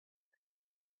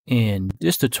In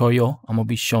this tutorial, I'm going to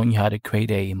be showing you how to create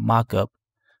a mock-up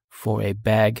for a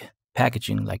bag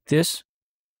packaging like this.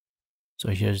 So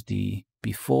here's the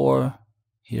before,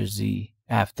 here's the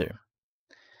after.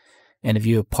 And if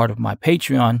you're part of my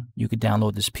Patreon, you could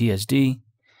download this PSD.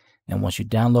 And once you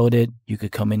download it, you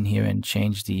could come in here and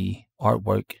change the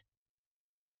artwork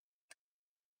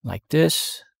like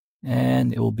this,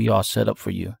 and it will be all set up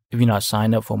for you. If you're not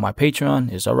signed up for my Patreon,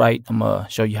 it's all right. I'm going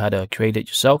to show you how to create it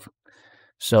yourself.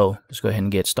 So let's go ahead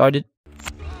and get started.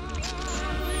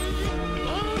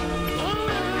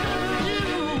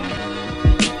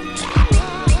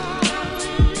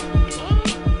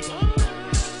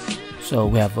 So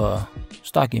we have a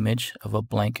stock image of a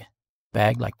blank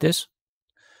bag like this.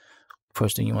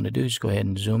 First thing you want to do is go ahead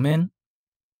and zoom in.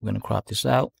 We're going to crop this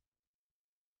out.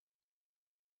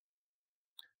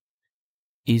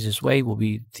 Easiest way will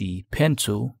be the pen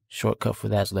tool. Shortcut for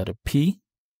that is letter P.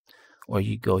 Or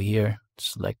you go here,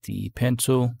 select the pen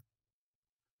tool.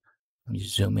 Let me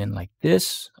zoom in like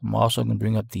this. I'm also going to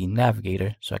bring up the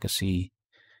navigator so I can see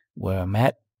where I'm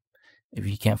at. If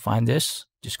you can't find this,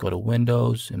 just go to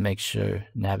Windows and make sure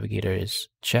navigator is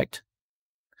checked.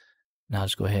 Now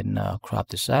let's go ahead and crop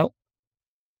this out.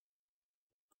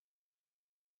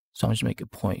 So I'm just make a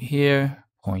point here,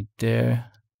 point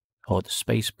there, hold the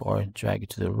space bar, drag it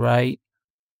to the right,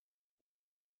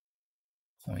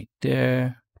 point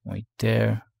there, and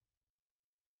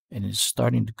it's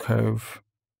starting to curve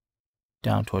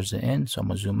down towards the end. So I'm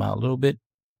going to zoom out a little bit,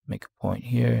 make a point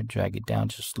here, drag it down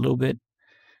just a little bit.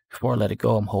 Before I let it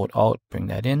go, I'm hold Alt, bring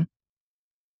that in,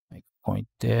 make a point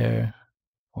there,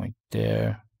 it's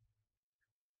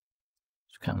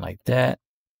kind of like that.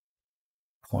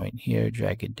 Point here,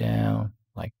 drag it down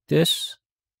like this.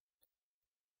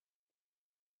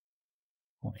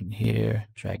 Point here,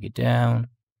 drag it down.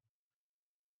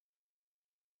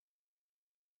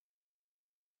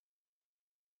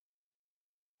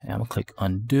 And I'm gonna click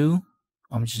undo.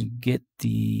 I'm just gonna get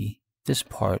this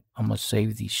part. I'm gonna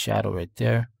save the shadow right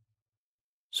there.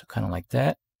 So kind of like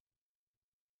that.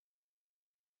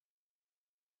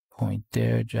 Point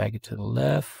there, drag it to the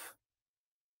left.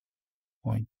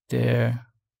 Point there.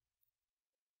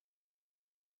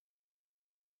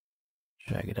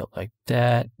 Drag it up like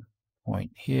that.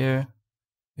 Point here.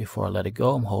 Before I let it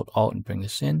go, I'm hold Alt and bring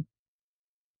this in.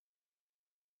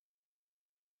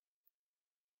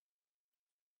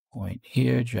 Point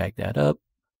here, drag that up.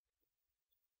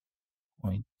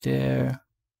 Point there.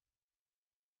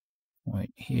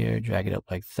 Point here, drag it up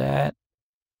like that.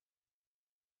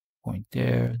 Point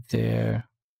there, there.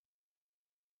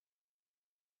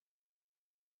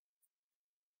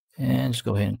 And just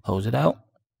go ahead and close it out.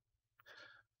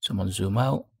 So I'm going to zoom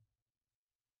out.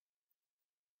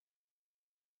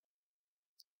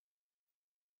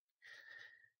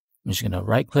 I'm just going to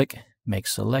right click, make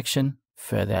selection,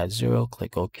 feather at 0,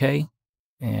 click OK.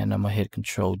 And I'm going to hit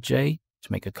Control J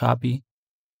to make a copy.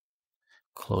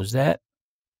 Close that.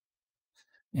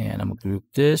 And I'm going to group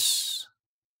this.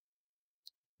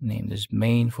 Name this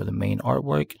main for the main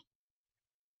artwork.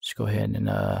 Just go ahead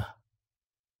and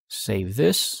save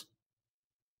this.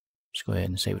 Just go ahead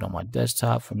and save it on my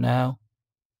desktop for now.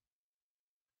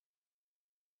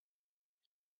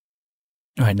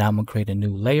 All right, now I'm going to create a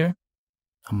new layer.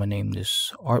 I'm going to name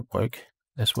this artwork.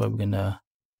 That's where we're going to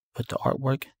put the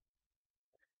artwork.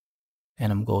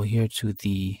 And I'm going to go here to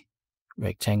the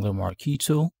rectangular marquee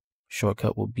tool.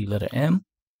 Shortcut will be letter M.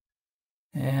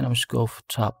 And I'm just going to go for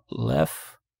top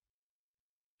left.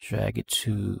 Drag it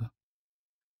till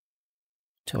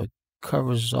it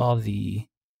covers all the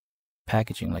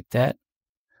packaging like that.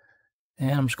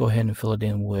 And I'm just go ahead and fill it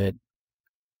in with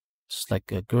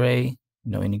select a gray.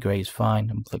 Any gray is fine.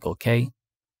 I'm going to click OK.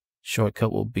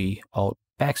 Shortcut will be Alt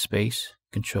backspace,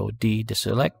 Control D to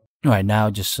select. All right, now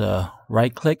just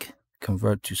right click,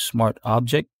 convert to Smart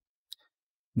Object.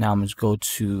 Now I'm going to go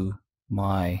to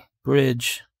my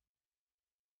bridge.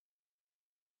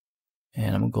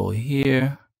 And I'm going to go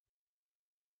here,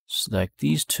 select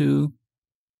these two.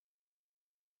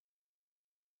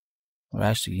 Or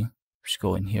actually, just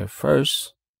go in here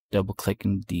first, double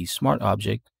clicking the Smart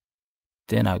Object.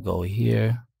 Then I go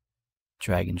here,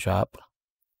 drag and drop.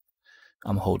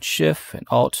 I'm gonna hold Shift and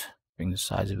Alt, bring the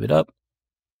size of it up.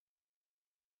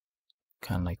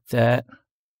 Kind of like that.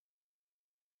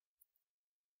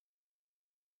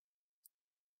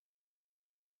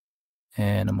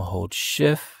 And I'm gonna hold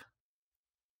Shift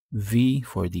V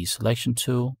for the selection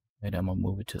tool. And I'm gonna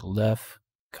move it to the left,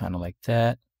 kind of like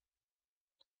that.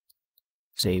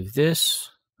 Save this.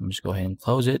 I'm just go ahead and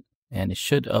close it. And it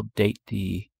should update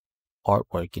the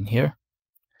artwork in here.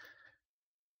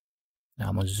 Now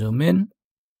I'm going to zoom in.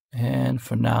 And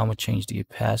for now, I'm going to change the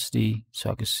opacity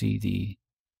so I can see the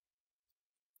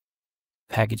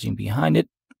packaging behind it.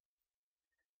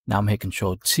 Now I'm going to hit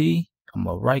Control T. I'm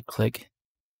going to right click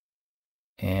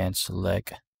and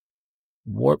select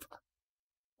warp.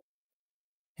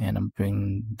 And I'm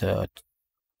bringing the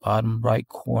bottom right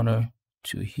corner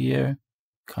to here,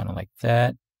 kind of like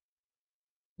that.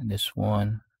 And this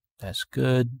one, that's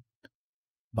good.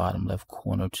 Bottom left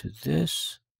corner to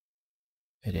this.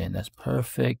 And then that's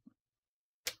perfect.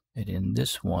 And then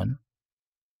this one,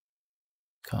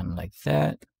 kind of like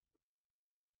that.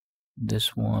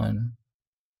 This one,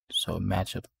 so it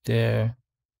match up there.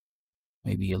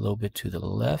 Maybe a little bit to the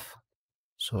left,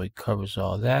 so it covers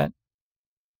all that.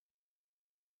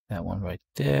 That one right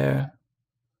there.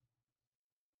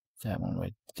 That one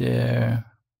right there.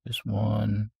 This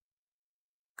one,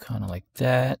 kind of like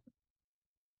that.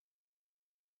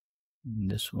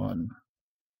 And this one,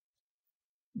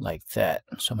 like that.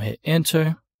 So I'm going to hit enter.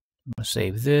 I'm going to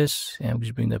save this, and we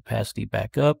just bring the opacity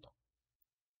back up.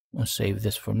 I'm going to save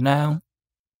this for now.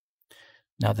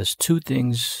 Now there's two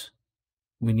things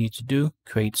we need to do.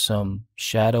 Create some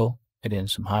shadow and then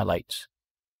some highlights.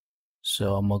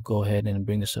 So I'm going to go ahead and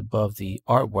bring this above the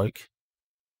artwork.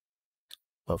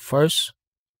 But first,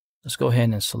 let's go ahead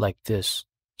and select this.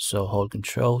 So hold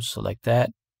Control, select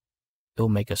that. It'll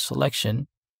make a selection,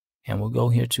 and we'll go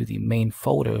here to the main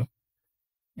folder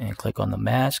and click on the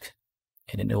mask,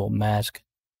 and then it will mask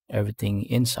everything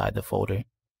inside the folder.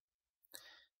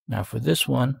 Now for this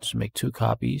one, let's make 2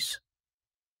 copies.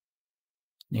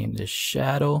 Name this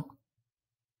shadow.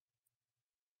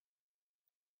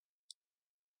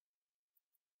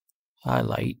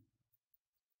 Highlight.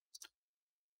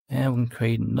 And we can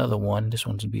create another one. This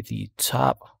one's going to be the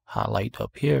top highlight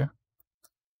up here.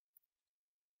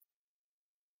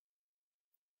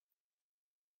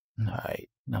 Alright,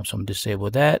 now so I'm going to disable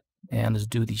that. And let's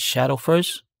do the shadow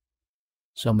first.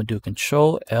 So I'm going to do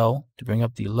Control L to bring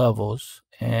up the levels.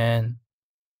 And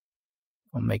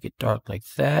I'll make it dark like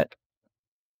that.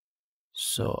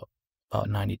 So about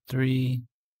 93.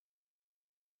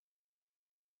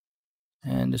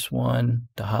 And this one,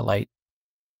 the highlight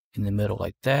in the middle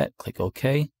like that. Click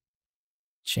OK.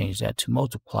 Change that to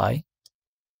multiply.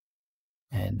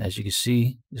 And as you can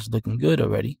see, it's looking good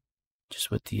already, just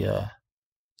with the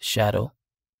shadow.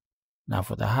 Now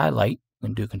for the highlight, I'm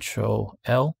going to do Control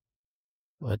L.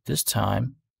 But this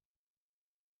time,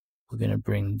 we're going to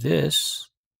bring this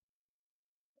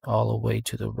all the way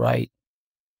to the right,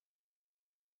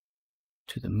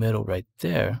 to the middle right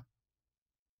there.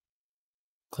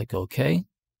 Click OK.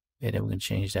 And then we're going to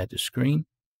change that to screen.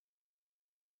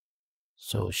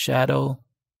 So shadow,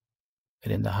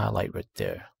 and then the highlight right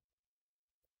there.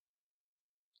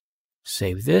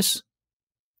 Save this.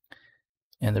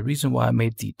 And the reason why I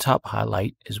made the top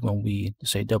highlight is when we,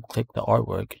 say, double click the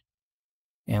artwork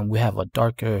and we have a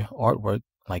darker artwork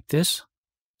like this.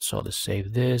 So let's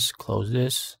save this, close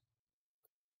this.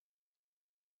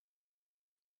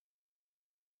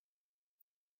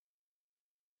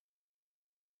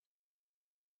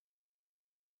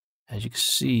 As you can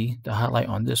see, the highlight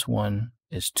on this one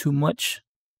is too much.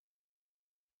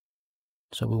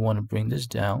 So we want to bring this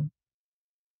down.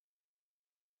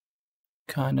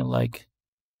 Kind of like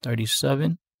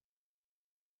 37.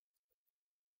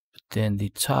 But then the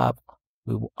top,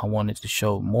 I want it to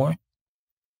show more.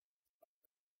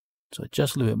 So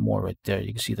just a little bit more right there.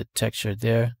 You can see the texture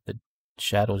there, the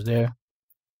shadows there.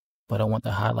 But I want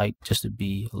the highlight just to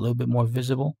be a little bit more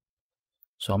visible.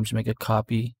 So I'm just make a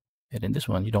copy. And then this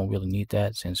one, you don't really need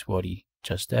that since we already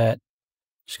just that.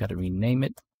 Just got to rename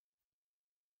it.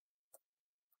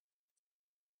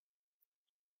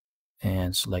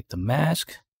 And select the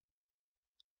mask.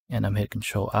 And I'm hitting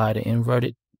Control I to invert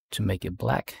it to make it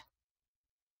black.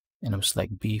 And I'm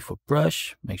select B for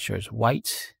brush. Make sure it's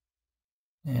white.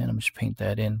 And I'm just paint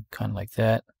that in kind of like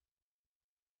that.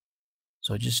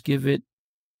 So just give it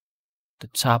the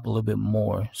top a little bit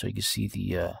more so you can see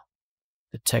the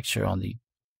texture on the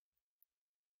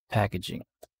packaging.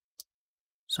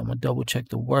 So I'm going to double check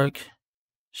the work.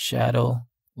 Shadow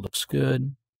looks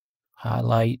good.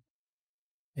 Highlight.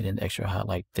 And then the extra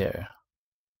highlight there.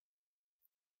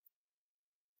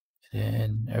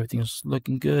 And everything's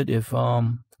looking good. If let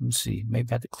me see, maybe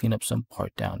I have to clean up some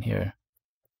part down here.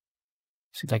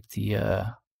 See like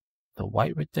the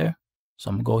white right there. So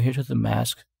I'm gonna go here to the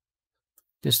mask.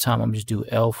 This time I'm just do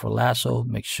L for lasso.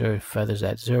 Make sure feathers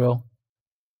at 0.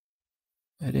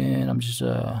 And then I'm just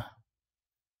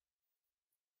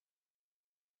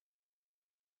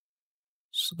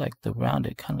select the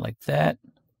rounded kind of like that.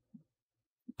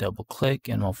 Double click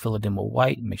and I'll fill it in with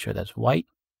white. Make sure that's white.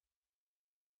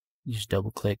 You just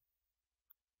double click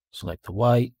select the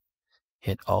white,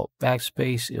 hit Alt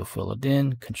backspace, it'll fill it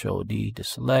in, Control D to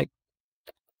select.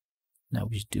 Now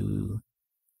we just do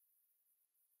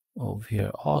over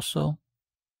here also.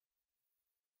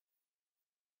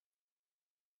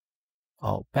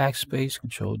 Alt backspace,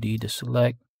 Control D to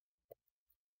select.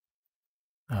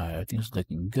 All right, everything's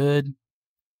looking good.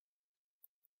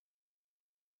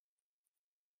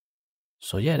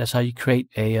 So yeah, that's how you create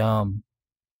a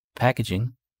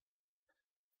packaging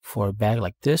for a bag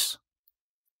like this.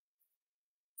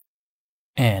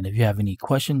 And if you have any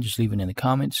questions, just leave it in the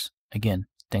comments. Again,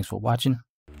 thanks for watching.